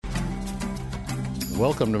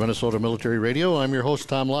Welcome to Minnesota Military Radio. I'm your host,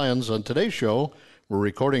 Tom Lyons. On today's show, we're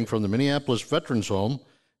recording from the Minneapolis Veterans Home,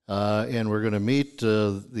 and we're going to meet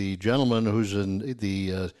the gentleman who's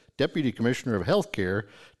the Deputy Commissioner of Healthcare,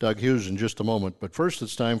 Doug Hughes, in just a moment. But first,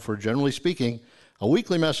 it's time for Generally Speaking, a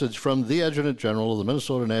weekly message from the Adjutant General of the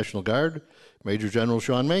Minnesota National Guard, Major General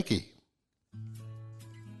Sean Mankey.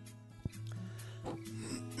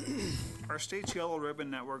 Our state's Yellow Ribbon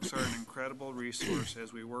networks are an incredible resource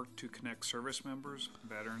as we work to connect service members,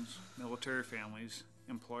 veterans, military families,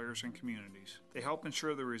 employers, and communities. They help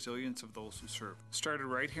ensure the resilience of those who serve. Started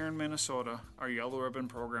right here in Minnesota, our Yellow Ribbon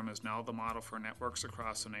program is now the model for networks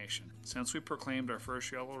across the nation. Since we proclaimed our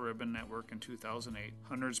first Yellow Ribbon network in 2008,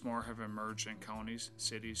 hundreds more have emerged in counties,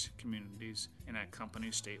 cities, communities, and at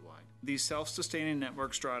companies statewide. These self-sustaining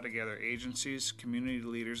networks draw together agencies, community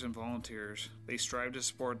leaders, and volunteers. They strive to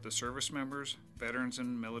support the service members, veterans,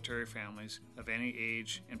 and military families of any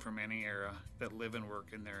age and from any era that live and work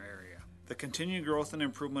in their area. The continued growth and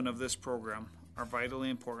improvement of this program are vitally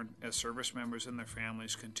important as service members and their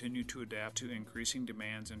families continue to adapt to increasing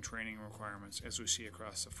demands and training requirements as we see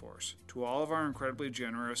across the force. To all of our incredibly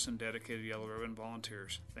generous and dedicated Yellow Ribbon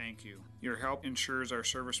volunteers, thank you. Your help ensures our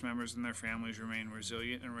service members and their families remain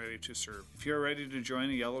resilient and ready to serve. If you are ready to join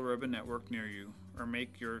a Yellow Ribbon network near you, or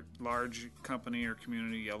make your large company or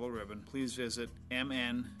community Yellow Ribbon, please visit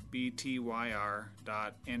mnbtyr.ng.mil.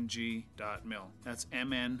 That's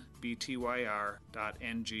mnbtyr.ng.mil.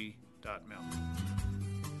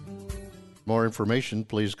 More information,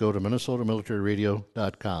 please go to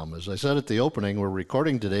minnesotamilitaryradio.com. As I said at the opening, we're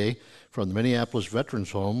recording today from the Minneapolis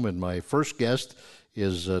Veterans Home, and my first guest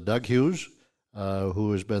is Doug Hughes,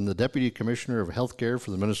 who has been the Deputy Commissioner of Healthcare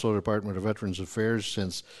for the Minnesota Department of Veterans Affairs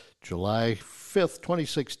since July 5th,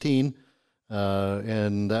 2016,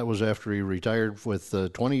 and that was after he retired with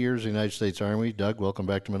 20 years in the United States Army. Doug, welcome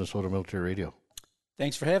back to Minnesota Military Radio.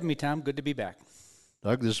 Thanks for having me, Tom. Good to be back.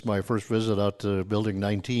 Doug, this is my first visit out to Building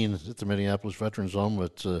 19 at the Minneapolis Veterans Home.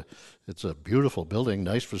 It's a beautiful building,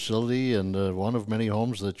 nice facility, and one of many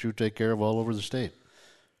homes that you take care of all over the state.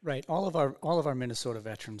 Right. All of our Minnesota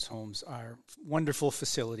Veterans Homes are wonderful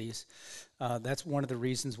facilities. That's one of the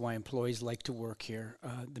reasons why employees like to work here.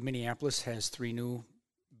 The Minneapolis has 3 new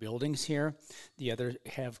buildings here. The other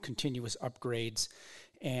have continuous upgrades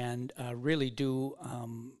and really do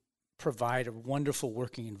provide a wonderful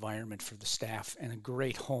working environment for the staff and a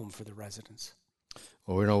great home for the residents.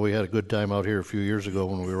 Well, we had a good time out here a few years ago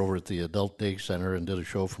when we were over at the Adult Day Center and did a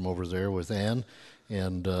show from over there with Ann.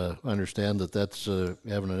 And I understand that's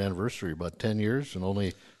having an anniversary, about 10 years, and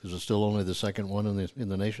is it still only the second one in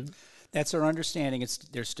the nation? That's our understanding.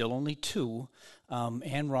 There's still only 2.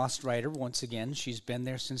 Ann Rostreiter, once again, she's been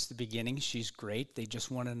there since the beginning. She's great. They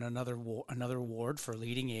just won another award for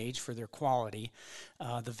leading age for their quality.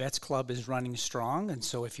 The Vets Club is running strong, and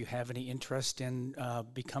so if you have any interest in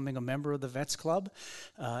becoming a member of the Vets Club,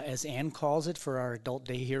 as Ann calls it for our Adult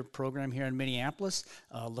Day here program here in Minneapolis,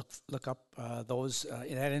 look up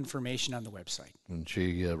that information on the website. And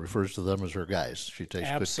she refers to them as her guys. She takes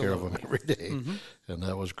Absolutely. Good care of them every day, and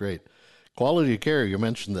that was great. Quality of care, you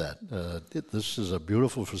mentioned that. This is a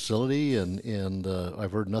beautiful facility, and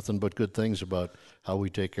I've heard nothing but good things about how we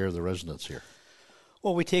take care of the residents here.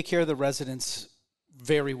 Well, we take care of the residents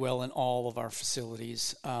very well in all of our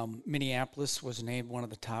facilities. Minneapolis was named one of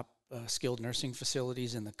the top skilled nursing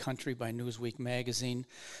facilities in the country by Newsweek magazine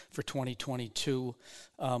for 2022.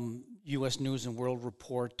 U.S. News and World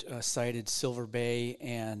Report cited Silver Bay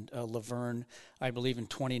and Laverne, I believe, in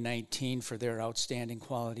 2019 for their outstanding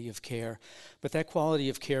quality of care. But that quality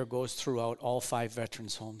of care goes throughout all 5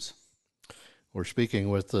 veterans' homes. We're speaking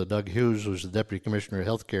with Doug Hughes, who's the Deputy Commissioner of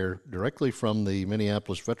Healthcare, directly from the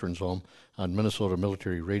Minneapolis Veterans Home on Minnesota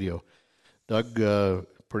Military Radio. Doug,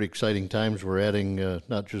 pretty exciting times. We're adding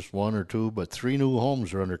not just 1 or 2, but 3 new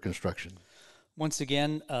homes are under construction. Once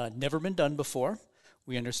again, never been done before.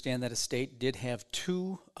 We understand that a state did have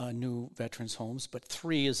 2 new veterans homes, but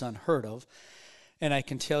 3 is unheard of. And I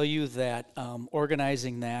can tell you that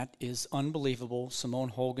organizing that is unbelievable. Simone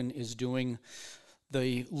Hogan is doing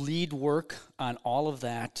the lead work on all of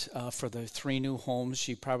that for the 3 new homes.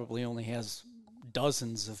 She probably only has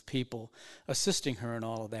dozens of people assisting her in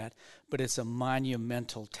all of that, but it's a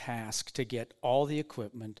monumental task to get all the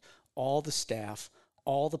equipment, all the staff,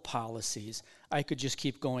 all the policies. I could just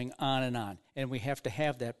keep going on, and we have to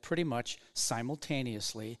have that pretty much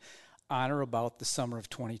simultaneously on or about the summer of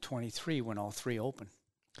 2023 when all 3 open.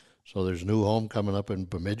 So there's a new home coming up in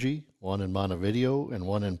Bemidji, one in Montevideo, and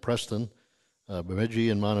one in Preston. Bemidji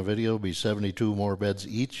and Montevideo will be 72 more beds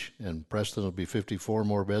each, and Preston will be 54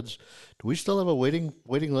 more beds. Do we still have a waiting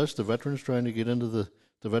list of veterans trying to get into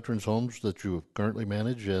the the veterans homes that you currently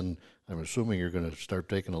manage? And I'm assuming you're going to start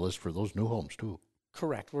taking a list for those new homes too.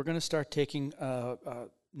 Correct. We're going to start taking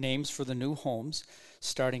names for the new homes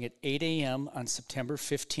starting at 8 a.m. on September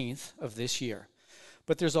 15th of this year.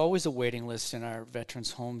 But there's always a waiting list in our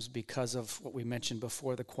veterans homes because of what we mentioned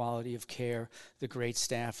before, the quality of care, the great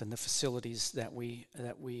staff, and the facilities that we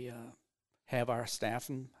have our staff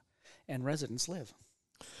and residents live.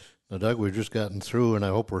 Now, Doug, we've just gotten through, and I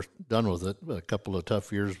hope we're done with it, a couple of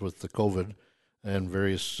tough years with the COVID and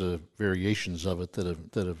various variations of it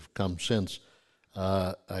that have come since.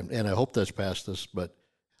 And I hope that's past us, but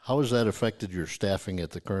how has that affected your staffing at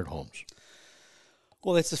the current homes?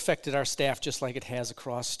 Well, it's affected our staff just like it has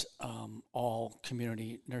across all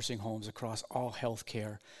community nursing homes, across all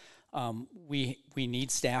healthcare. We need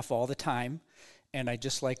staff all the time, and I'd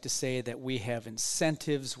just like to say that we have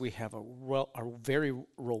incentives. We have a very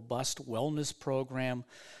robust wellness program.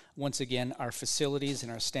 Once again, our facilities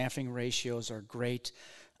and our staffing ratios are great.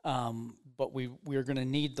 But we're going to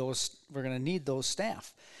need those. We're going to need those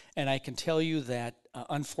staff, and I can tell you that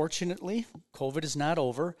unfortunately, COVID is not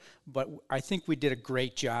over. But I think we did a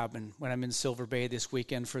great job. And when I'm in Silver Bay this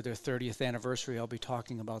weekend for their 30th anniversary, I'll be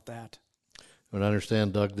talking about that. And I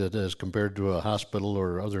understand, Doug, that as compared to a hospital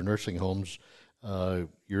or other nursing homes,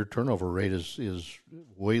 your turnover rate is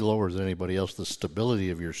way lower than anybody else. The stability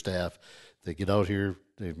of your staff, they get out here,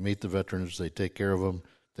 they meet the veterans, they take care of them,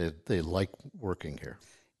 they like working here.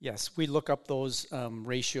 Yes, we look up those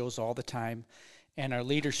ratios all the time, and our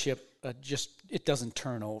leadership it doesn't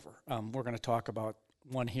turn over. We're going to talk about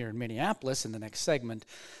one here in Minneapolis in the next segment,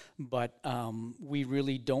 but we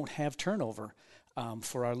really don't have turnover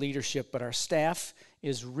for our leadership. But our staff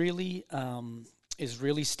is really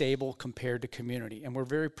stable compared to community, and we're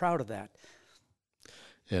very proud of that.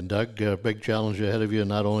 And Doug, a big challenge ahead of you,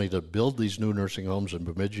 not only to build these new nursing homes in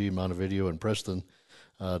Bemidji, Montevideo, and Preston,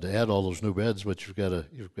 to add all those new beds, but you've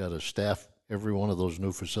got to staff every one of those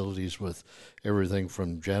new facilities with everything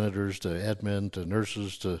from janitors to admin to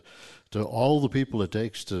nurses to all the people it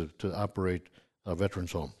takes to operate a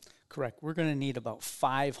veterans home. Correct. We're going to need about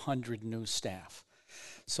 500 new staff.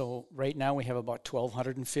 So right now we have about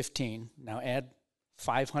 1,215. Now add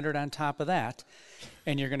 500 on top of that,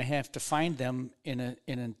 and you're going to have to find them in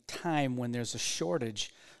a time when there's a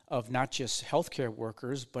shortage of not just healthcare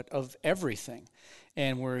workers, but of everything.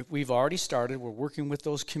 And we've already started. We're working with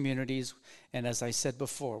those communities. And as I said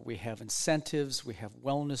before, we have incentives, we have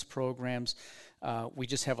wellness programs. We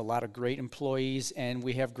just have a lot of great employees, and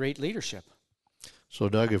we have great leadership. So,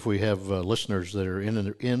 Doug, if we have listeners that are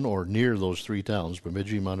in or near those three towns,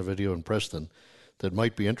 Bemidji, Montevideo, and Preston, that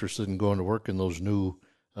might be interested in going to work in those new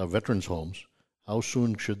veterans homes, how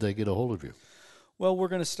soon should they get a hold of you? Well, we're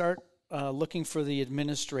going to start looking for the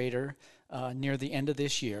administrator near the end of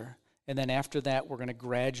this year. And then after that, we're going to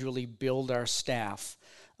gradually build our staff.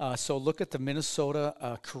 So look at the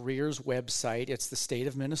Minnesota Careers website. It's the state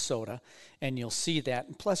of Minnesota, and you'll see that.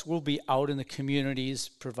 And plus, we'll be out in the communities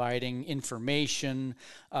providing information.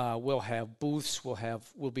 We'll have booths.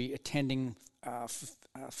 We'll be attending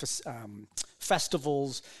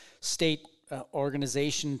festivals, state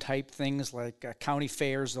organization type things like county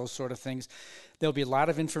fairs, those sort of things. There'll be a lot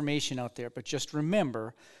of information out there, but just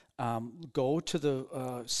remember, go to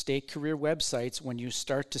the state career websites when you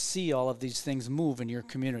start to see all of these things move in your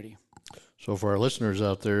community. So for our listeners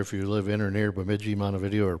out there, if you live in or near Bemidji,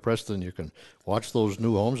 Montevideo, or Preston, you can watch those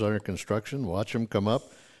new homes under construction, watch them come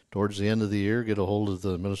up towards the end of the year, get a hold of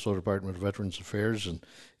the Minnesota Department of Veterans Affairs,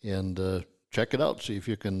 and check it out. See if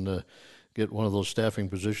you can get one of those staffing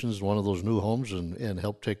positions, one of those new homes, and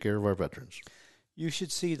help take care of our veterans. You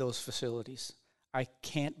should see those facilities. I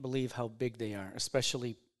can't believe how big they are,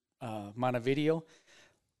 especially Montevideo.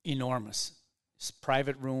 Enormous. It's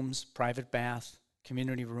private rooms, private bath,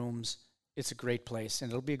 community rooms. It's a great place,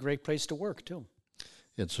 and it'll be a great place to work, too.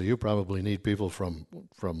 And so you probably need people from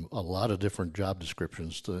a lot of different job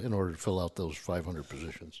descriptions in order to fill out those 500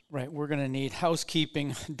 positions. Right. We're going to need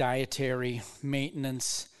housekeeping, dietary,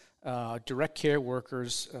 maintenance, direct care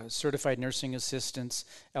workers, certified nursing assistants,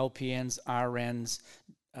 LPNs, RNs,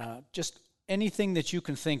 just anything that you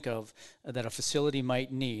can think of that a facility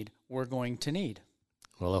might need, we're going to need.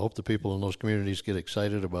 Well, I hope the people in those communities get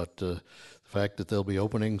excited about the fact that they'll be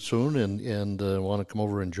opening soon and want to come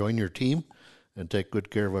over and join your team and take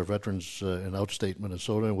good care of our veterans in outstate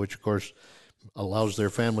Minnesota, which, of course, allows their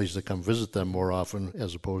families to come visit them more often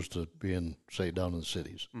as opposed to being, say, down in the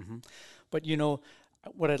cities. Mm-hmm. But, you know,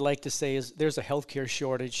 what I'd like to say is there's a healthcare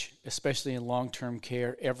shortage, especially in long-term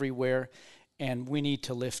care everywhere. And we need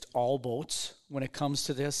to lift all boats when it comes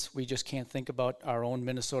to this. We just can't think about our own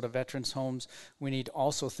Minnesota veterans homes. We need to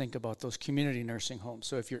also think about those community nursing homes.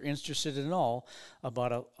 So if you're interested at all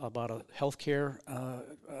about a healthcare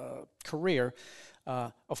career,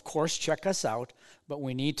 of course, check us out. But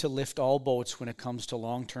we need to lift all boats when it comes to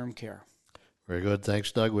long-term care. Very good.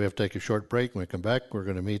 Thanks, Doug. We have to take a short break. When we come back, we're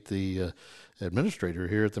going to meet the administrator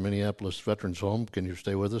here at the Minneapolis Veterans Home. Can you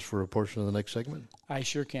stay with us for a portion of the next segment? I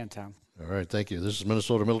sure can, Tom. All right, thank you. This is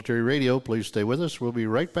Minnesota Military Radio. Please stay with us. We'll be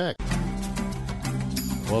right back.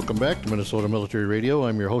 Welcome back to Minnesota Military Radio.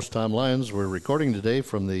 I'm your host, Tom Lyons. We're recording today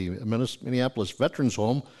from the Minneapolis Veterans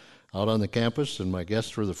Home out on the campus, and my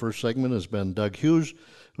guest for the first segment has been Doug Hughes,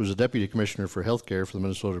 who's the Deputy Commissioner for Healthcare for the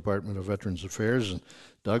Minnesota Department of Veterans Affairs. And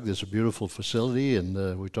Doug, this is a beautiful facility,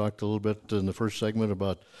 and we talked a little bit in the first segment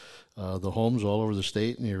about the homes all over the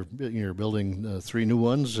state, and you're building 3 new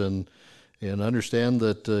ones, and understand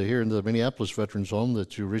that here in the Minneapolis Veterans Home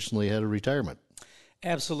that you recently had a retirement.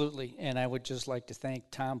 Absolutely, and I would just like to thank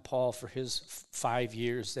Tom Paul for his 5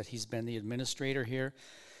 years that he's been the administrator here.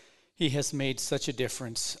 He has made such a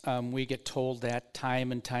difference. We get told that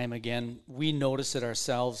time and time again. We notice it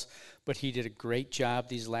ourselves, but he did a great job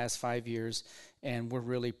these last 5 years, and we're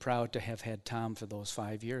really proud to have had Tom for those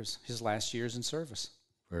 5 years, his last years in service.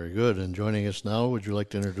 Very good. And joining us now, would you like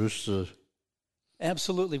to introduce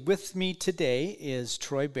Absolutely. With me today is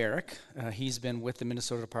Troy Barrick. He's been with the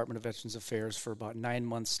Minnesota Department of Veterans Affairs for about 9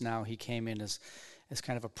 months now. He came in as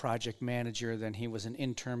kind of a project manager, then he was an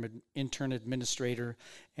intern administrator,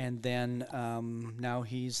 and then now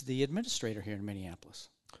he's the administrator here in Minneapolis.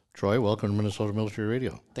 Troy, welcome to Minnesota Military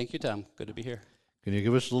Radio. Thank you, Tom. Good to be here. Can you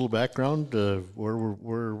give us a little background? Where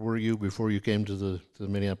were you before you came to the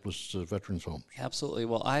Minneapolis Veterans Home? Absolutely.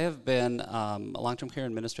 Well, I have been a long-term care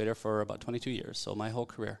administrator for about 22 years, so my whole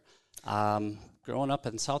career. Growing up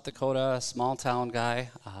in South Dakota, a small-town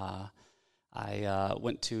guy, I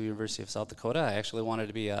went to University of South Dakota. I actually wanted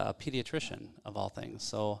to be a pediatrician, of all things.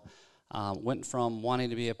 So went from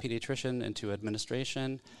wanting to be a pediatrician into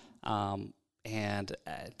administration, and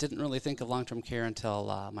didn't really think of long-term care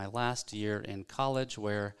until my last year in college,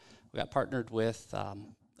 where we got partnered with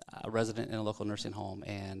a resident in a local nursing home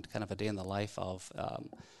and kind of a day in the life of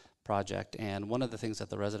project. And one of the things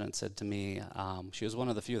that the resident said to me, she was one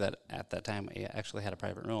of the few that at that time actually had a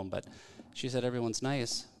private room, but she said, "Everyone's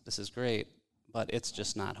nice, this is great, but it's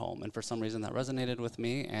just not home." And for some reason that resonated with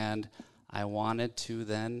me, and I wanted to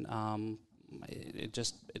then,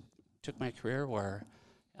 it took my career where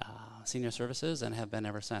senior services, and have been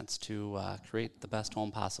ever since, to create the best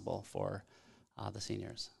home possible for the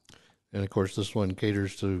seniors. And of course, this one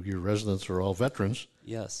caters to your residents are all veterans.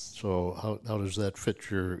 Yes. So how does that fit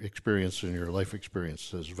your experience and your life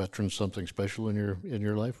experience? Is veterans something special in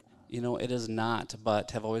your life? You know, it is not, but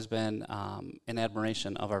have always been in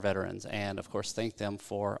admiration of our veterans, and of course thank them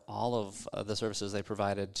for all of the services they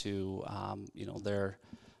provided to their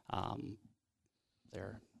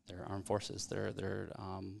armed forces, their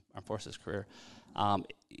armed forces career.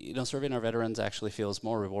 Serving our veterans actually feels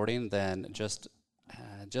more rewarding than just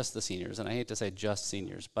the seniors, and I hate to say just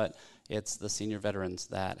seniors, but it's the senior veterans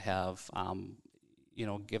that have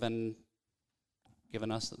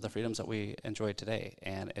given us the freedoms that we enjoy today,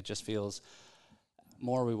 and it just feels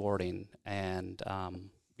more rewarding. And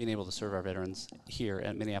being able to serve our veterans here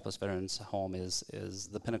at Minneapolis Veterans Home is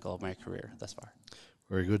the pinnacle of my career thus far.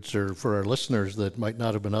 Very good, sir. For our listeners that might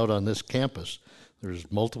not have been out on this campus,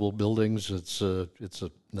 there's multiple buildings. It's a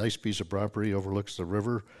nice piece of property, overlooks the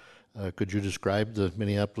river. Could you describe the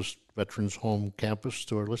Minneapolis Veterans Home campus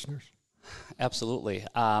to our listeners? Absolutely.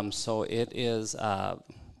 So it is a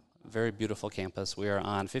very beautiful campus. We are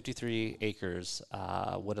on 53 acres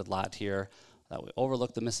wooded lot here that we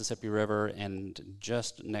overlook the Mississippi River and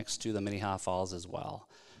just next to the Minnehaha Falls as well.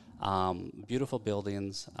 Beautiful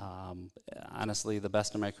buildings, honestly the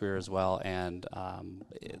best in my career as well, and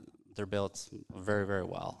they're built very, very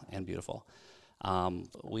well and beautiful.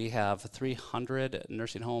 We have 300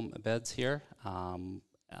 nursing home beds here on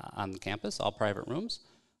the campus, all private rooms.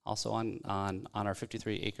 Also on our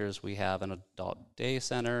 53 acres, we have an adult day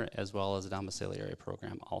center as well as a domiciliary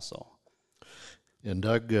program also. And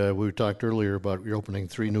Doug, we talked earlier about you're opening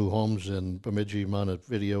 3 new homes in Bemidji,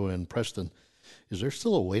 Montevideo, and Preston. Is there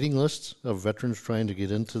still a waiting list of veterans trying to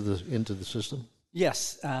get into the system?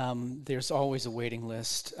 Yes, there's always a waiting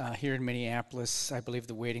list. Here in Minneapolis, I believe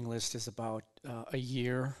the waiting list is about a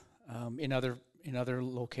year. In other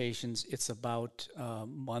locations, it's about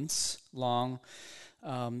months long.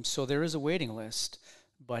 So there is a waiting list,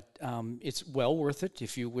 but it's well worth it.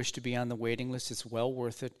 If you wish to be on the waiting list, it's well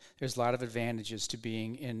worth it. There's a lot of advantages to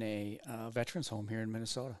being in a veterans home here in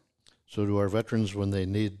Minnesota. So do our veterans, when they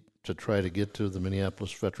need to try to get to the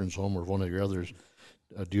Minneapolis Veterans Home or one of your others,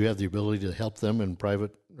 do you have the ability to help them in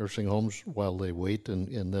private nursing homes while they wait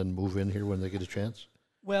and then move in here when they get a chance?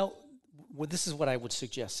 Well, this is what I would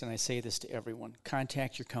suggest, and I say this to everyone.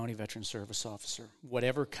 Contact your county veteran service officer.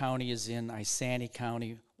 Whatever county is in Isani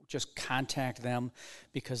County, just contact them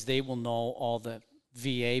because they will know all the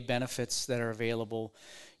VA benefits that are available.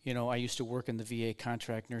 You know, I used to work in the VA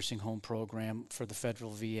contract nursing home program for the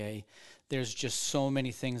federal VA. There's just so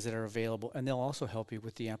many things that are available, and they'll also help you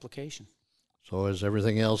with the application. So as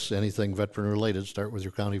everything else, anything veteran related, start with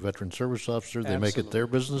your county veteran service officer. They make it their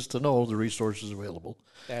business to know the resources available.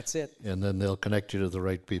 That's it. And then they'll connect you to the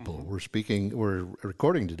right people. We're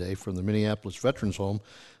recording today from the Minneapolis Veterans Home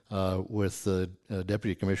with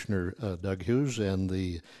Deputy Commissioner Doug Hughes and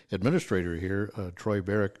the administrator here, Troy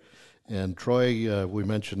Barrick. And Troy, we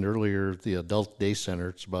mentioned earlier the Adult Day Center.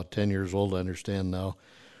 It's about 10 years old, I understand now.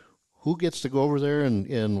 Who gets to go over there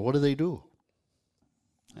and what do they do?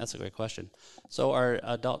 That's a great question. So our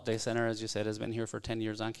Adult Day Center, as you said, has been here for 10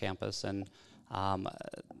 years on campus and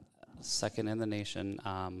second in the nation,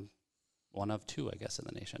 one of two, I guess, in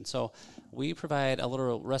the nation. So we provide a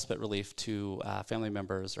little respite relief to family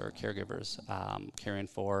members or caregivers caring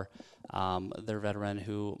for their veteran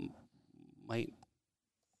who might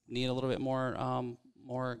need a little bit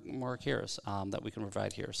more cares that we can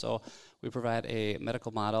provide here. So we provide a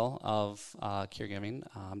medical model of caregiving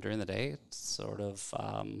during the day. It's sort of,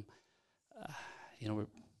 That's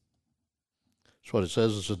what it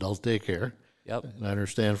says. It's adult daycare. Yep. And I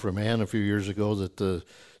understand from Ann a few years ago that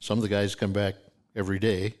some of the guys come back every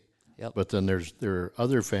day. Yep. But then there are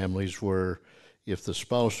other families where if the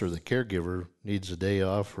spouse or the caregiver needs a day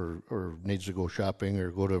off or needs to go shopping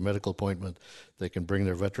or go to a medical appointment, they can bring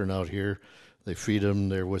their veteran out here. They feed them.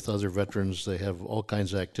 They're with other veterans. They have all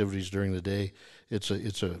kinds of activities during the day. It's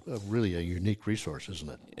a really a unique resource, isn't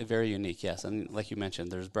it? Very unique, yes. And like you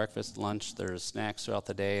mentioned, there's breakfast, lunch, there's snacks throughout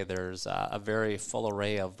the day. There's a very full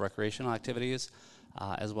array of recreational activities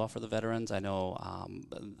as well for the veterans. I know,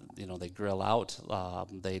 they grill out.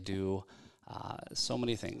 They do so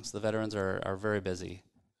many things. The veterans are very busy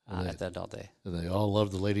at the adult day. And they all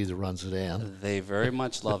love the lady that runs it, Ann. They very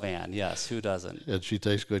much love Ann, yes. Who doesn't? And she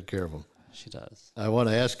takes good care of them. She does. I want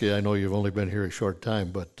to ask you, I know you've only been here a short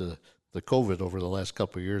time, but the COVID over the last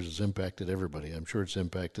couple of years has impacted everybody. I'm sure it's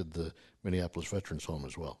impacted the Minneapolis Veterans Home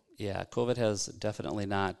as well. Yeah, COVID has definitely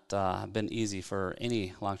not been easy for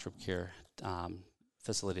any long-term care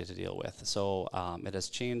facility to deal with. So it has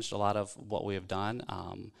changed a lot of what we have done.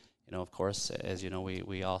 Of course, as you know,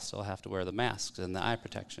 we all still have to wear the masks and the eye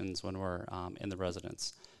protections when we're in the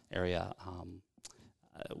residence area.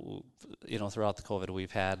 Throughout the COVID,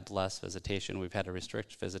 we've had less visitation. We've had to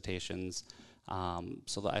restrict visitations.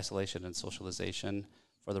 So the isolation and socialization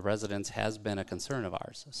for the residents has been a concern of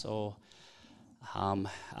ours. So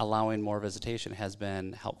allowing more visitation has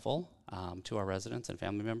been helpful to our residents and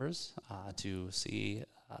family members to see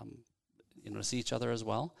each other as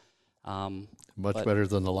well. Much better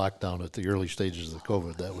than the lockdown at the early stages of the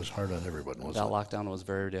COVID. That was hard on everyone, wasn't it? That lockdown was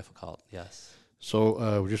very difficult, yes.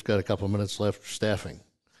 So we just got a couple of minutes left. Staffing.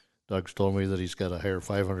 Doug's told me that he's got to hire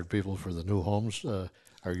 500 people for the new homes.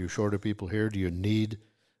 Are you short of people here? Do you need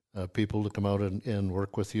people to come out and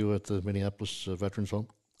work with you at the Minneapolis Veterans Home?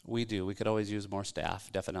 We do. We could always use more staff,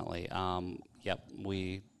 definitely.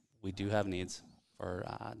 We do have needs for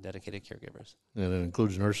dedicated caregivers. And it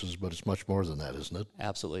includes nurses, but it's much more than that, isn't it?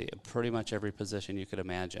 Absolutely. Pretty much every position you could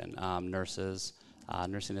imagine. Nurses,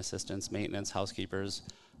 nursing assistants, maintenance, housekeepers,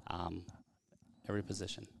 every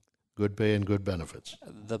position. Good pay and good benefits.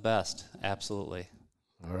 The best, absolutely.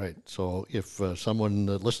 All right. So if someone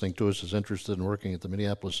listening to us is interested in working at the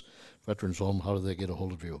Minneapolis Veterans Home, how do they get a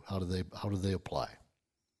hold of you? How do they apply?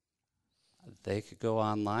 They could go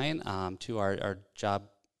online to our job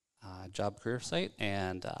career site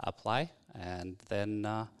and apply. And then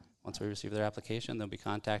once we receive their application, they'll be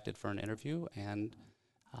contacted for an interview and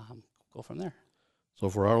go from there. So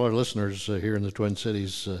for all our listeners here in the Twin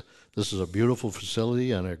Cities, this is a beautiful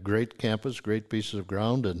facility on a great campus, great pieces of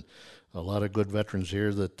ground, and a lot of good veterans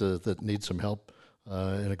here that need some help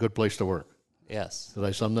and a good place to work. Yes. Did I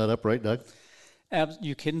sum that up right, Doug?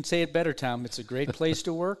 You couldn't say it better, Tom. It's a great place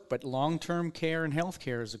to work, but long-term care and health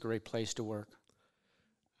care is a great place to work.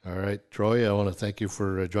 All right, Troy, I want to thank you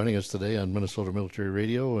for joining us today on Minnesota Military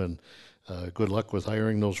Radio, and good luck with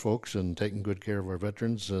hiring those folks and taking good care of our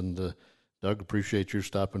veterans. And Doug, appreciate you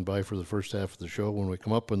stopping by for the first half of the show. When we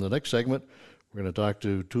come up in the next segment, we're going to talk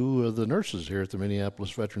to two of the nurses here at the Minneapolis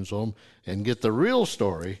Veterans Home and get the real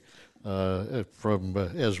story from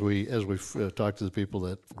as we talk to the people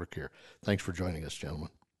that work here. Thanks for joining us, gentlemen.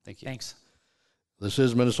 Thank you. Thanks. This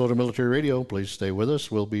is Minnesota Military Radio. Please stay with us.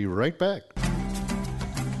 We'll be right back.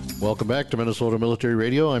 Welcome back to Minnesota Military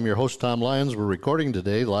Radio. I'm your host, Tom Lyons. We're recording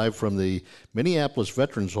today live from the Minneapolis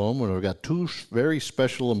Veterans Home, and we've got two very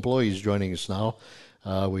special employees joining us now.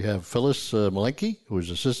 We have Phyllis Malenke, who is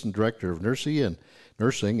Assistant Director of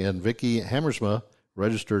Nursing, and Vicki Hammersma,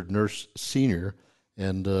 Registered Nurse Senior.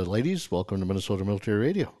 And ladies, welcome to Minnesota Military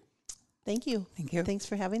Radio. Thank you. Thank you. Thanks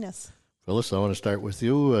for having us. Phyllis, I want to start with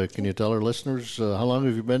you. Can you tell our listeners how long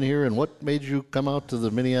have you been here, and what made you come out to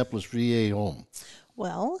the Minneapolis VA home?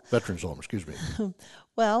 Veterans home, excuse me.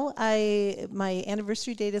 Well, my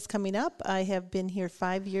anniversary date is coming up. I have been here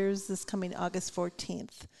 5 years this coming August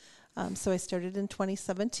 14th. So I started in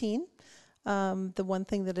 2017. The one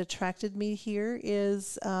thing that attracted me here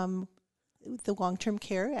is the long-term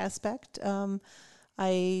care aspect.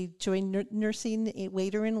 I joined nursing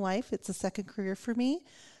later in life. It's a second career for me.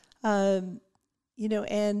 And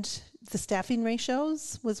the staffing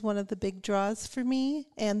ratios was one of the big draws for me,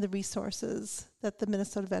 and the resources that the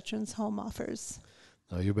Minnesota Veterans Home offers.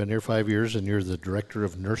 Now, you've been here 5 years, and you're the Director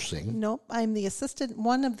of Nursing. Nope, I'm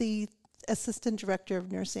one of the Assistant Director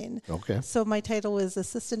of Nursing. Okay. So my title is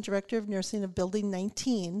Assistant Director of Nursing of Building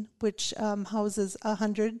 19, which houses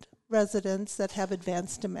 100 residents that have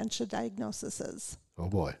advanced dementia diagnoses. Oh,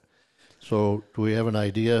 boy. So do we have an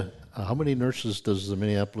idea, how many nurses does the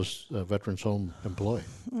Minneapolis Veterans Home employ?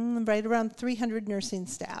 Right around 300 nursing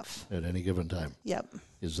staff. At any given time? Yep.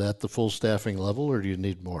 Is that the full staffing level, or do you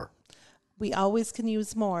need more? We always can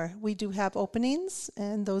use more. We do have openings,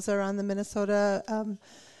 and those are on the Minnesota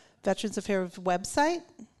Veterans Affairs website,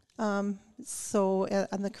 so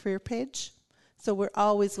on the career page. So we're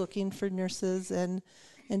always looking for nurses and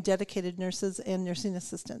dedicated nurses and nursing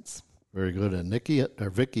assistants. Very good. And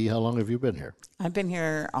Vicki, how long have you been here? I've been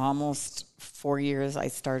here almost 4 years. I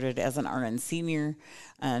started as an RN senior,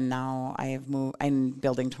 and now I have moved. I'm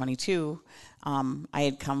building 22. I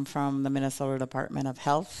had come from the Minnesota Department of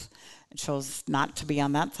Health. I chose not to be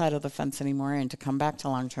on that side of the fence anymore and to come back to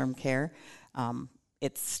long-term care.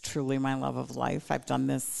 It's truly my love of life. I've done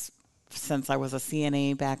this since I was a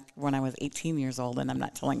CNA back when I was 18 years old, and I'm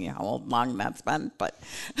not telling you how long that's been, but...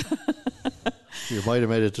 You might have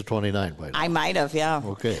made it to 29 by now. I might have, yeah.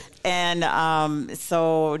 Okay. And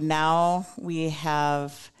so now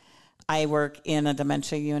I work in a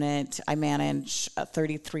dementia unit. I manage a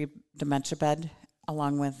 33 dementia bed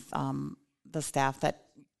along with the staff that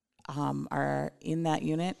are in that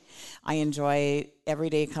unit. I enjoy every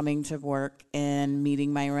day coming to work and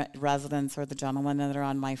meeting my residents or the gentlemen that are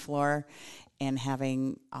on my floor and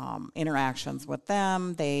having interactions with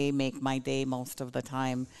them. They make my day most of the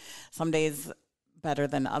time. Some days better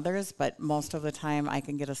than others, but most of the time I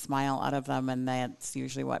can get a smile out of them, and that's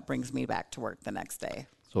usually what brings me back to work the next day.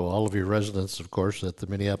 So all of your residents, of course, at the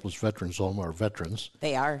Minneapolis Veterans Home are veterans.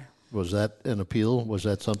 They are. Was that an appeal? Was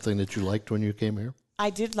that something that you liked when you came here?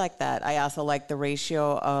 I did like that. I also like the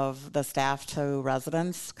ratio of the staff to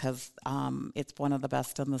residents because it's one of the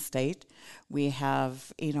best in the state. We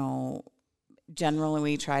have, generally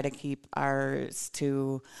we try to keep ours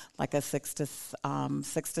to like a 6 to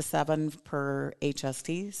 7 per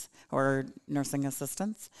HSTs or nursing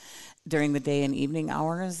assistants during the day and evening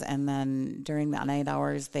hours, and then during the night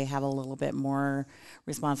hours they have a little bit more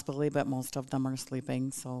responsibility, but most of them are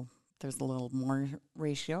sleeping, so there's a little more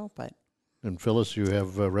ratio. But and Phyllis, you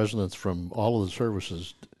have residents from all of the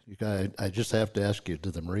services. I just have to ask you, do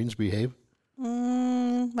the Marines behave?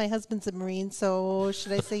 My husband's a Marine, so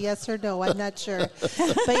should I say yes or no? I'm not sure.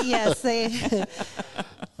 But yes,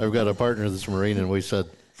 I've got a partner that's a Marine, and we said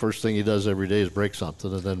first thing he does every day is break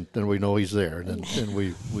something, and then we know he's there, and then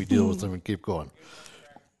we deal with him and keep going.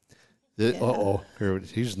 Here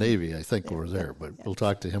he's Navy, I think, over there, but we'll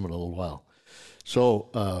talk to him in a little while.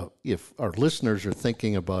 So if our listeners are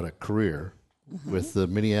thinking about a career with the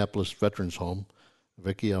Minneapolis Veterans Home,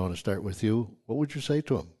 Vicki, I want to start with you. What would you say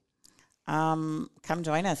to them? Come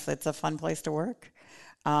join us. It's a fun place to work.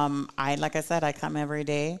 Like I said, I come every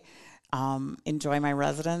day. Enjoy my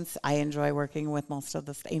residents. I enjoy working with most of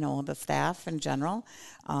the staff in general.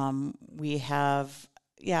 We have,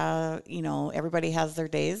 everybody has their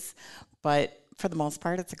days, but for the most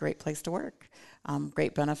part, it's a great place to work.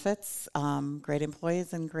 Great benefits, great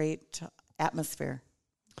employees, and great atmosphere.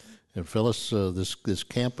 And Phyllis, this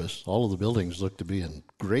campus, all of the buildings look to be in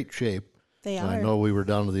great shape. They are. I know we were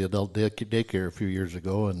down to the adult daycare a few years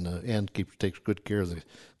ago, and Ann takes good care of the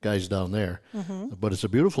guys down there. Mm-hmm. But it's a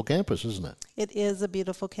beautiful campus, isn't it? It is a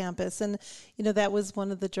beautiful campus. And, that was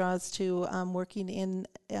one of the draws to working in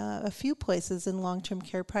a few places in long-term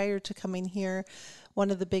care prior to coming here. One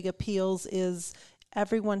of the big appeals is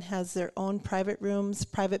Everyone has their own private rooms,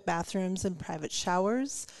 private bathrooms, and private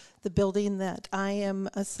showers. The building that I am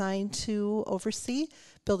assigned to oversee,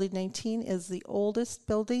 Building 19, is the oldest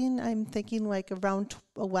building. I'm thinking like around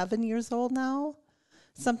 11 years old now,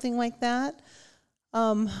 something like that.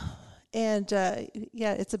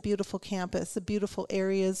 It's a beautiful campus, beautiful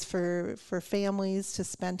areas for families to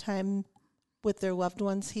spend time with their loved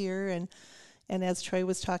ones here. And as Troy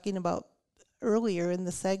was talking about earlier in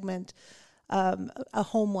the segment, a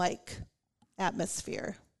home-like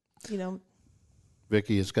atmosphere,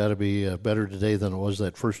 Vicki, it's got to be better today than it was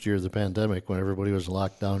that first year of the pandemic when everybody was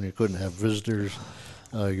locked down. You couldn't have visitors.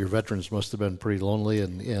 Your veterans must have been pretty lonely,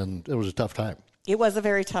 and it was a tough time. It was a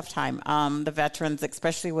very tough time. The veterans,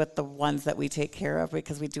 especially with the ones that we take care of,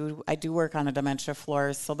 because I do work on a dementia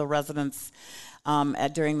floor, so the residents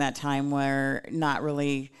during that time were not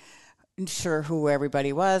really sure who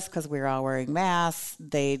everybody was because we were all wearing masks.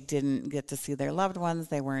 They didn't get to see their loved ones.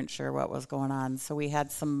 They weren't sure what was going on. So we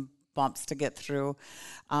had some bumps to get through.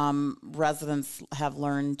 Residents have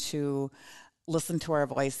learned to listen to our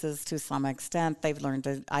voices to some extent. They've learned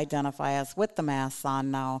to identify us with the masks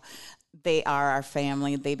on now. They are our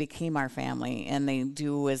family. They became our family, and they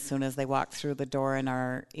do as soon as they walk through the door and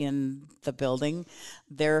are in the building.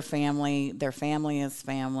 Their family is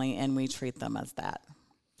family, and we treat them as that.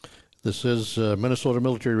 This is Minnesota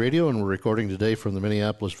Military Radio, and we're recording today from the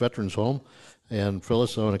Minneapolis Veterans Home. And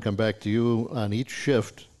Phyllis, I want to come back to you. On each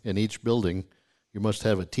shift in each building, you must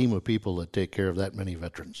have a team of people that take care of that many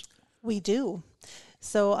veterans. We do.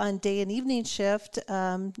 So on day and evening shift,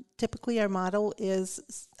 typically our model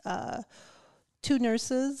is 2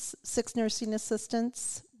 nurses, 6 nursing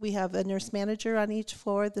assistants. We have a nurse manager on each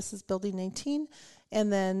floor. This is Building 19.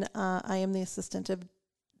 And then I am the assistant of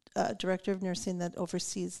director of nursing that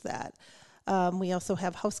oversees that. We also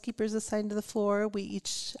have housekeepers assigned to the floor.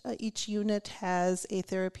 Each unit has a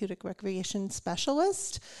therapeutic recreation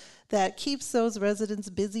specialist that keeps those residents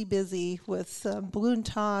busy with balloon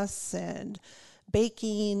toss and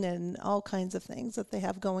baking and all kinds of things that they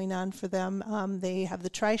have going on for them. They have the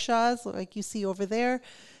trishaws, like you see over there.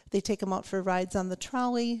 They take them out for rides on the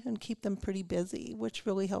trolley and keep them pretty busy, which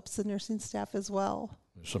really helps the nursing staff as well.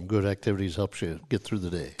 Some good activities helps you get through the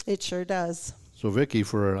day. It sure does. So, Vicki,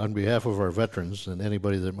 on behalf of our veterans and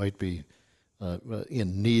anybody that might be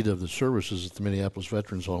in need of the services at the Minneapolis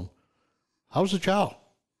Veterans Home, how's the chow?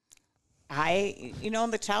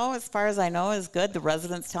 The chow, as far as I know, is good. The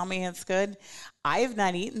residents tell me it's good. I have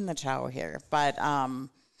not eaten the chow here, but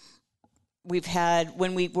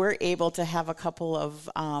when we were able to have a couple of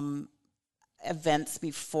events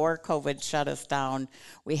before COVID shut us down,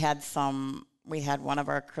 we had one of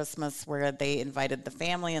our Christmas where they invited the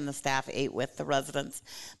family and the staff ate with the residents.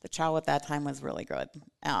 The chow at that time was really good.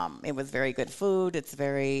 It was very good food. It's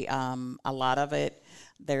very, a lot of it.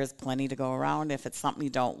 There's plenty to go around. If it's something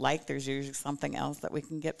you don't like, there's usually something else that we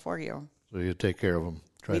can get for you. So you take care of them,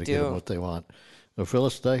 try to get them what they want. Now,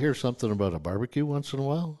 Phyllis, did I hear something about a barbecue once in a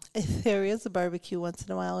while? There is a barbecue once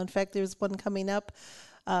in a while. In fact, there's one coming up.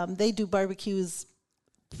 They do barbecues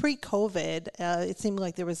pre-COVID. It seemed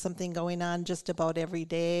like there was something going on just about every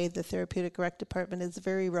day. The therapeutic rec department is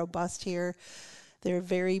very robust here. They're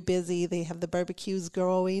very busy. They have the barbecues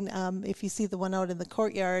growing. If you see the one out in the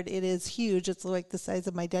courtyard, it is huge. It's like the size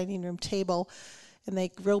of my dining room table. And they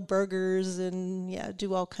grill burgers and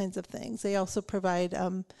do all kinds of things. They also provide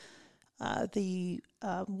the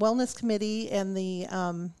wellness committee and the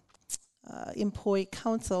employee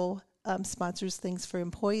council sponsors things for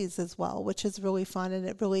employees as well, which is really fun, and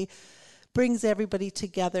it really brings everybody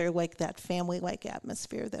together, like that family-like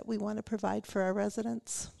atmosphere that we want to provide for our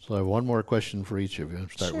residents. So I have one more question for each of you. I'll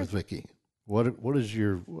start with Vicki. What is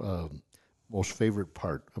your most favorite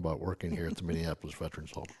part about working here at the Minneapolis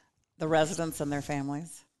Veterans Home? The residents and their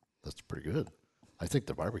families. That's pretty good. I think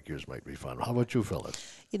the barbecues might be fun. How about you, Phyllis?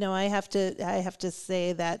 I have to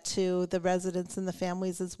say that too. The residents and the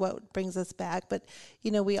families is what brings us back. But,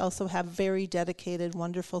 we also have very dedicated,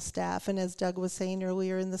 wonderful staff. And as Doug was saying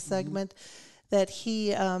earlier in the segment, that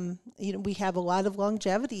we have a lot of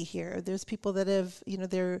longevity here. There's people that have,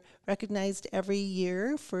 they're recognized every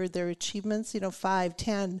year for their achievements, 5,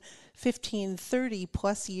 10, 15, 30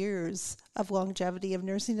 plus years of longevity of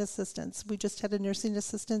nursing assistants. We just had a nursing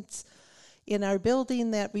assistant in our building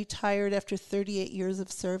that retired after 38 years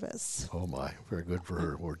of service. Oh my, very good for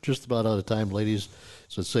her. We're just about out of time, ladies.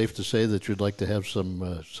 So it's safe to say that you'd like to have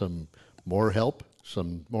some more help,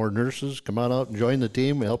 some more nurses come on out and join the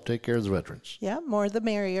team and help take care of the veterans. Yeah, more the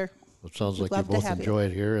merrier. It sounds like you both enjoy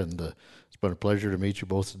it here, and it's been a pleasure to meet you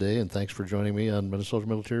both today, and thanks for joining me on Minnesota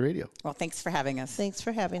Military Radio. Well, thanks for having us. Thanks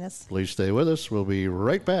for having us. Please stay with us. We'll be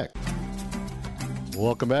right back.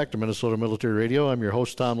 Welcome back to Minnesota Military Radio. I'm your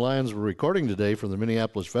host, Tom Lyons. We're recording today from the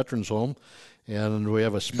Minneapolis Veterans Home, and we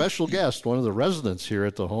have a special guest. One of the residents here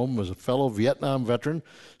at the home is a fellow Vietnam veteran.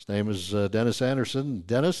 His name is Dennis Anderson.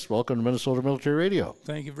 Dennis, welcome to Minnesota Military Radio.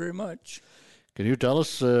 Thank you very much. Can you tell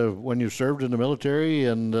us when you served in the military?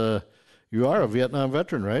 And you are a Vietnam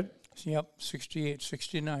veteran, right? Yep, 68,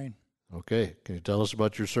 69. Okay. Can you tell us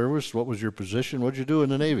about your service? What was your position? What did you do in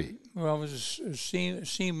the Navy? Well, I was a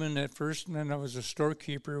seaman at first, and then I was a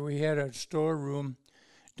storekeeper. We had a storeroom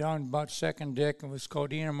down about second deck. It was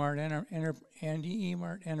called E-Mart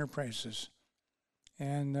Enterprises.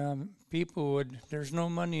 And people would, there's no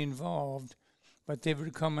money involved, but they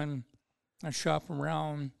would come in and shop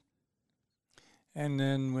around. And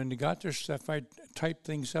then when they got their stuff, I'd type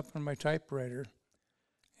things up on my typewriter.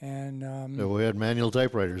 And we had manual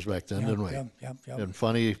typewriters back then, didn't we? Yep. And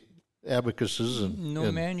funny abacuses.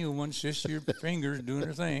 No manual ones, just your fingers doing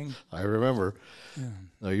their thing. I remember. Yeah.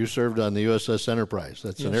 Now, you served on the USS Enterprise.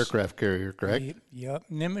 That's an aircraft carrier, correct? Yep.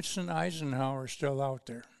 Nimitz and Eisenhower are still out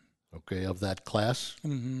there. Okay, of that class?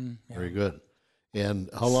 Mm-hmm. Yeah. Very good. And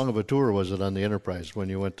how long of a tour was it on the Enterprise when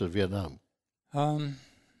you went to Vietnam?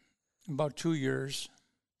 About 2 years.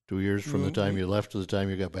 2 years from the time you left to the time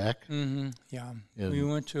you got back? Mm-hmm. Yeah. And we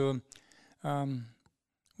went to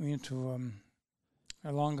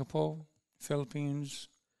Olongapo, Philippines,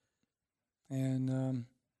 and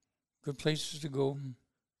good places to go.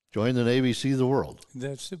 Join the Navy, see the world.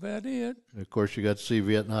 That's about it. And of course, you got to see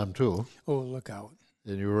Vietnam, too. Oh, look out.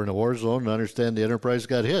 And you were in a war zone, and I understand the Enterprise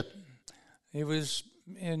got hit. It was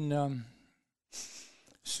in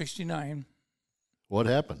 69. What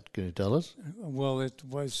happened? Can you tell us? Well, it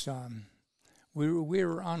was, we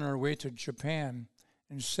were on our way to Japan,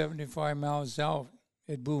 and 75 miles out,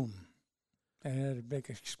 it boomed. And it had a big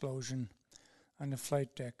explosion on the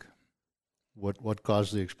flight deck. What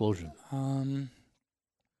caused the explosion?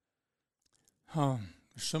 There's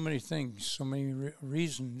so many things, so many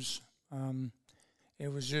reasons. It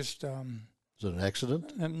was just... Was it an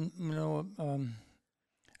accident?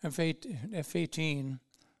 F-18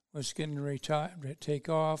 was getting ready to take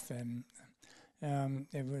off, and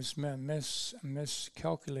it was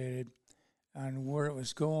miscalculated on where it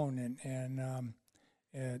was going, and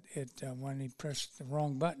when he pressed the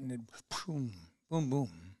wrong button, it boom, boom,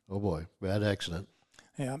 boom. Oh boy, bad accident.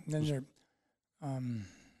 Yeah, and then there,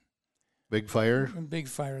 big fire. Big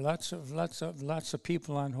fire. Lots of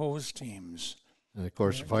people on hose teams. And of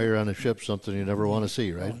course, fire on a ship, something you never want to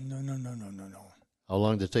see, right? Oh, no. How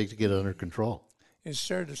long did it take to get it under control? It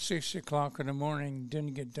started at 6 o'clock in the morning,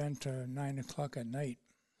 didn't get done till 9 o'clock at night.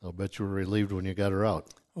 I'll bet you were relieved when you got her out.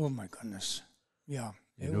 Oh my goodness, yeah,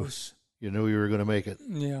 You knew you were going to make it.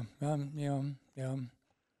 Yeah. Well,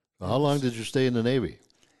 how long did you stay in the Navy?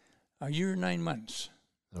 A year, 9 months.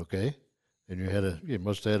 Okay, and you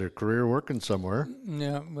must have had a career working somewhere.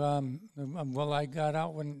 Yeah. Well, I got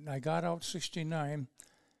out when I got out 69,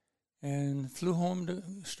 and flew home to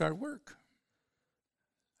start work.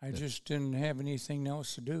 I just didn't have anything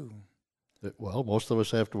else to do. Well, most of us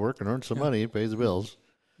have to work and earn some money, pay the bills.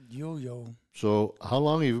 Yo. So how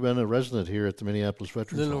long have you been a resident here at the Minneapolis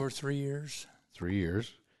Veterans Home? A little over 3 years. 3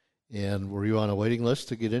 years. And were you on a waiting list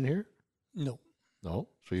to get in here? No. No?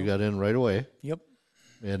 So you got in right away? Yep.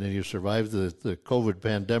 And then you survived the COVID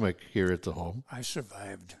pandemic here at the home? I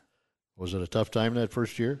survived. Was it a tough time that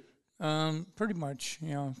first year? Pretty much.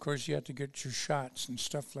 Of course, you have to get your shots and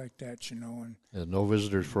stuff like that, And no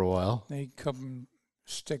visitors for a while? They come and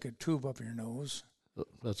stick a tube up your nose.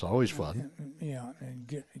 That's always fun. Yeah, and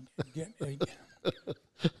get.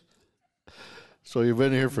 So you've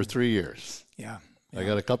been here for 3 years. Yeah. I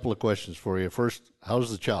got a couple of questions for you. First, how's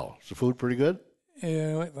the chow? Is the food pretty good? I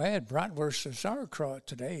had bratwurst and sauerkraut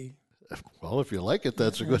today. Well, if you like it,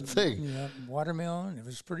 that's a good thing. Yeah, watermelon. It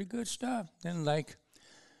was pretty good stuff. Then, like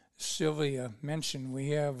Sylvia mentioned,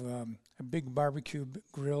 we have a big barbecue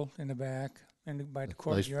grill in the back and by the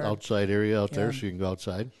courtyard. Nice outside area out there, so you can go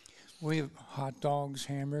outside. We have hot dogs,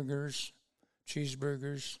 hamburgers,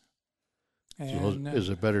 cheeseburgers. And, so is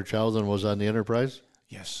it better chow than was on the Enterprise?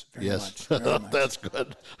 Yes, very much. Very much. That's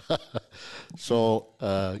good. So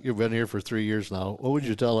you've been here for 3 years now. What would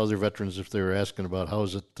you tell other veterans if they were asking about how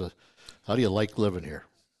do you like living here?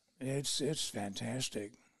 It's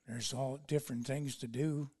fantastic. There's all different things to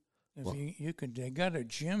do. They got a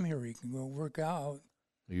gym here. You can go work out.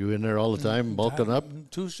 Are you in there all the time, bulking up?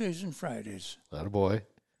 Tuesdays and Fridays. Attaboy.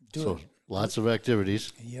 Lots of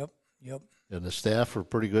activities. Yep. And the staff are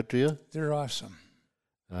pretty good to you? They're awesome.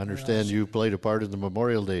 I understand you played a part in the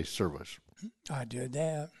Memorial Day service. I did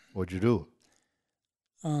that. What'd you do?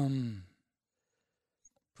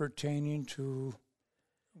 Pertaining to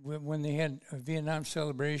when they had a Vietnam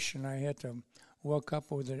celebration, I had to walk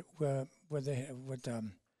up with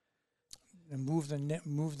move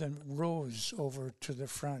the rows over to the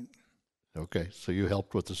front. Okay, so you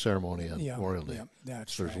helped with the ceremony on Memorial Day. Yeah,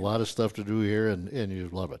 that's There's right. a lot of stuff to do here, and you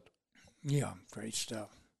love it. Yeah, great stuff.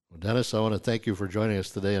 Well, Dennis, I want to thank you for joining us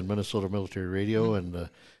today on Minnesota Military Radio, and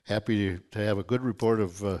happy to have a good report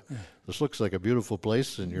of this. Looks like a beautiful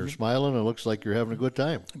place, and you're smiling, and it looks like you're having a good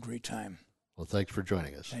time. A great time. Well, thanks for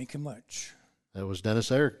joining us. Thank you much. That was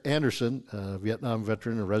Dennis Anderson, Vietnam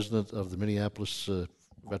veteran and resident of the Minneapolis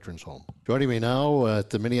Veterans Home. Joining me now at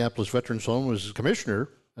the Minneapolis Veterans Home is Commissioner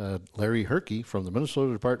Larry Herkey from the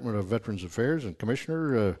Minnesota Department of Veterans Affairs. And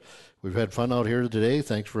Commissioner, we've had fun out here today.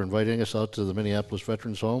 Thanks for inviting us out to the Minneapolis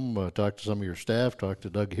Veterans Home. Talk to some of your staff, talk to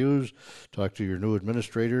Doug Hughes, talk to your new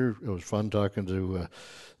administrator. It was fun talking to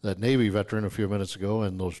that Navy veteran a few minutes ago,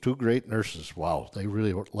 and those two great nurses. Wow, they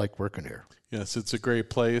really like working here. Yes, it's a great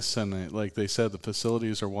place, and like they said, the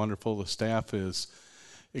facilities are wonderful. The staff is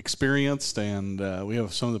experienced, and we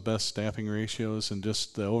have some of the best staffing ratios, and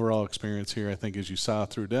just the overall experience here, I think, as you saw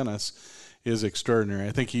through Dennis, is extraordinary.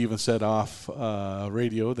 I think he even said off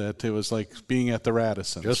radio that it was like being at the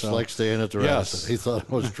Radisson. Just like staying at the Radisson. He thought it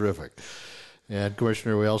was terrific. And,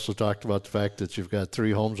 Commissioner, we also talked about the fact that you've got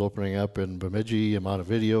 3 homes opening up in Bemidji,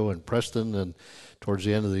 Montevideo, and Preston, and towards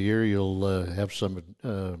the end of the year you'll have some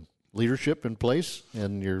leadership in place,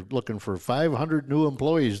 and you're looking for 500 new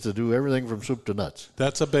employees to do everything from soup to nuts.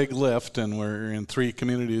 That's a big lift, and we're in 3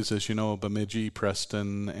 communities, as you know, Bemidji,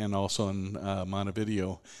 Preston, and also in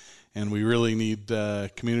Montevideo. And we really need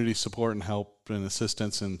community support and help and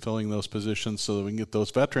assistance in filling those positions so that we can get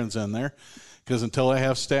those veterans in there. Because until I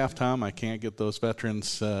have staff, Tom, I can't get those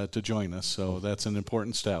veterans to join us. So that's an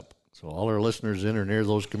important step. So all our listeners in or near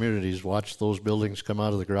those communities, watch those buildings come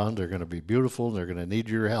out of the ground. They're going to be beautiful, and they're going to need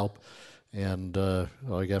your help. And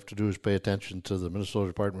all you have to do is pay attention to the Minnesota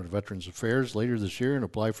Department of Veterans Affairs later this year and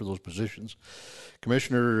apply for those positions.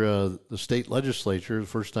 Commissioner, the state legislature, the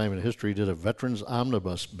first time in history, did a Veterans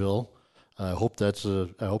Omnibus bill. I hope that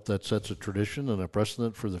sets a tradition and a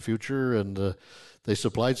precedent for the future. And they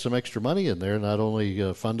supplied some extra money in there, not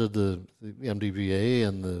only funded the MDVA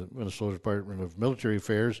and the Minnesota Department of Military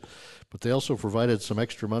Affairs, but they also provided some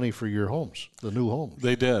extra money for your homes, the new homes.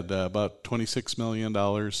 They did, about $26 million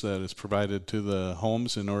that is provided to the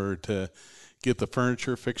homes in order to get the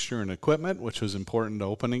furniture, fixture, and equipment, which was important to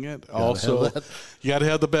opening it. Also, you got to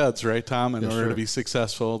have the beds, right, Tom, in order to be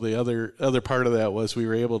successful. The other part of that was we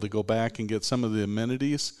were able to go back and get some of the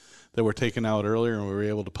amenities that were taken out earlier, and we were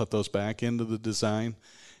able to put those back into the design.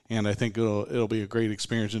 And I think it'll be a great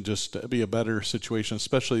experience and just be a better situation,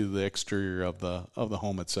 especially the exterior of the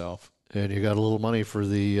home itself. And you got a little money for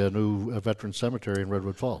the new Veterans Cemetery in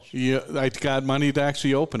Redwood Falls. Yeah, I got money to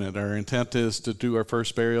actually open it. Our intent is to do our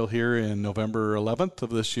first burial here in November 11th of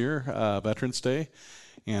this year, Veterans Day.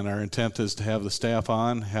 And our intent is to have the staff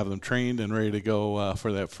on, have them trained and ready to go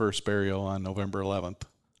for that first burial on November 11th.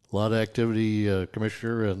 A lot of activity,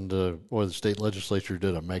 Commissioner, and the state legislature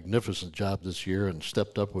did a magnificent job this year and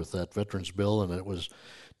stepped up with that veterans bill, and it was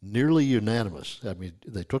nearly unanimous. I mean,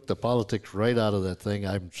 they took the politics right out of that thing.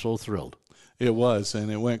 I'm so thrilled. It was,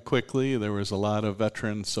 and it went quickly. There was a lot of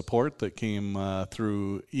veteran support that came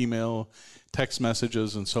through email, text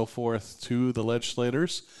messages, and so forth to the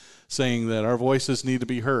legislators, saying that our voices need to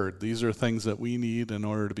be heard. These are things that we need in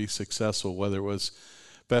order to be successful, whether it was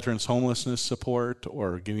veterans homelessness support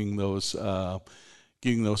or getting those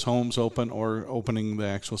homes open or opening the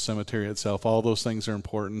actual cemetery itself. All those things are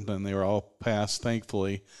important, and they were all passed,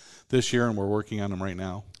 thankfully, this year, and we're working on them right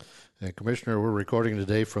now. And Commissioner, we're recording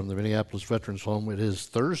today from the Minneapolis Veterans Home. It is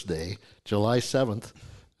Thursday, July 7th.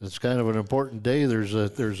 It's kind of an important day. There's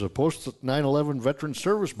a post 9/11 veteran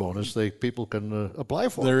service bonus people can apply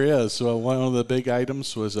for. There is. So one of the big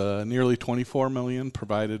items was nearly $24 million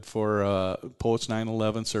provided for post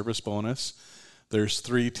 9/11 service bonus. There's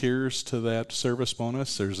 3 tiers to that service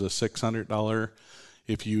bonus. There's a $600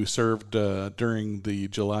 if you served during the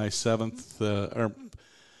July 7th or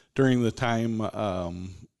during the time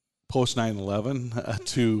post 9/11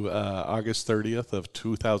 to August 30th of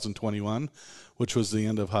 2021. Which was the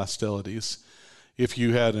end of hostilities. If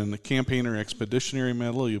you had a campaign or expeditionary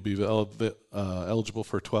medal, you'll be eligible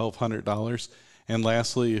for $1,200. And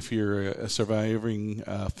lastly, if you're a survivor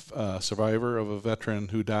of a veteran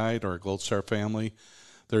who died or a Gold Star family,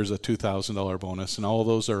 there's a $2,000 bonus. And all of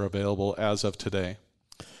those are available as of today.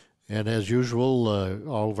 And as usual,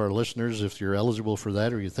 all of our listeners, if you're eligible for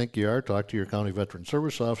that or you think you are, talk to your county veteran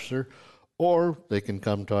service officer or they can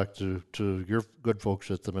come talk to your good folks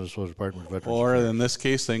at the Minnesota Department of Veterans Or Affairs. in this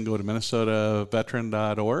case, they can go to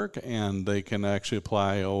minnesotaveteran.org and they can actually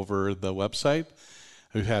apply over the website.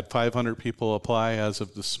 We've had 500 people apply as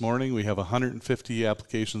of this morning. We have 150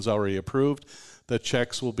 applications already approved. The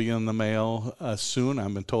checks will be in the mail soon.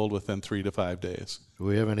 I've been told within 3 to 5 days. Do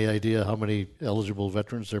we have any idea how many eligible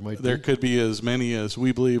veterans there might be? There could be as many as,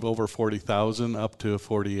 we believe, over 40,000, up to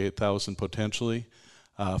 48,000 potentially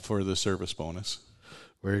for the service bonus.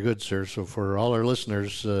 Very good, sir. So for all our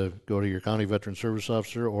listeners, go to your county veteran service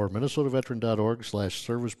officer or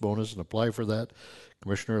minnesotaveteran.org/service bonus and apply for that.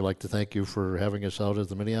 Commissioner, I'd like to thank you for having us out at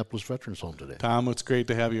the Minneapolis Veterans Home today. Tom, it's great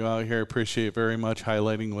to have you out here. Appreciate very much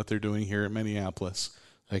highlighting what they're doing here at Minneapolis.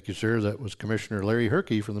 Thank you, sir. That was Commissioner Larry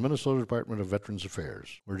Herkey from the Minnesota Department of Veterans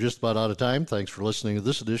Affairs. We're just about out of time. Thanks for listening to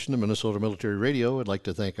this edition of Minnesota Military Radio. I'd like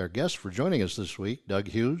to thank our guests for joining us this week: Doug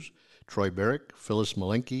Hughes, Troy Barrick, Phyllis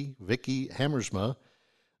Malinke, Vicki Hammersma,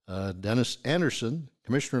 Dennis Anderson,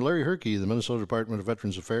 Commissioner Larry Herkey, the Minnesota Department of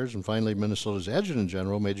Veterans Affairs, and finally Minnesota's Adjutant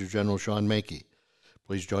General, Major General Sean Mankey.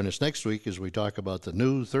 Please join us next week as we talk about the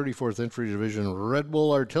new 34th Infantry Division Red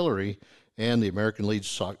Bull Artillery and the American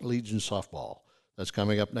Legion Softball. That's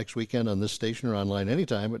coming up next weekend on this station or online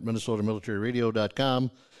anytime at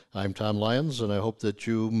minnesotamilitaryradio.com. I'm Tom Lyons, and I hope that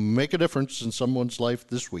you make a difference in someone's life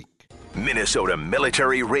this week. Minnesota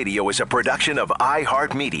Military Radio is a production of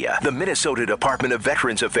iHeartMedia, the Minnesota Department of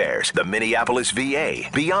Veterans Affairs, the Minneapolis VA,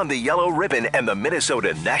 Beyond the Yellow Ribbon, and the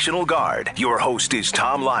Minnesota National Guard. Your host is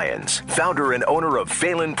Tom Lyons, founder and owner of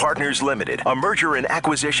Phelan Partners Limited, a merger and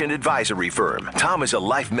acquisition advisory firm. Tom is a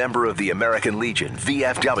life member of the American Legion,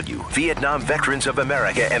 VFW, Vietnam Veterans of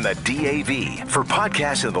America, and the DAV. For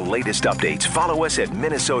podcasts and the latest updates, follow us at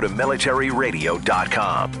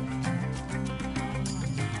minnesotamilitaryradio.com.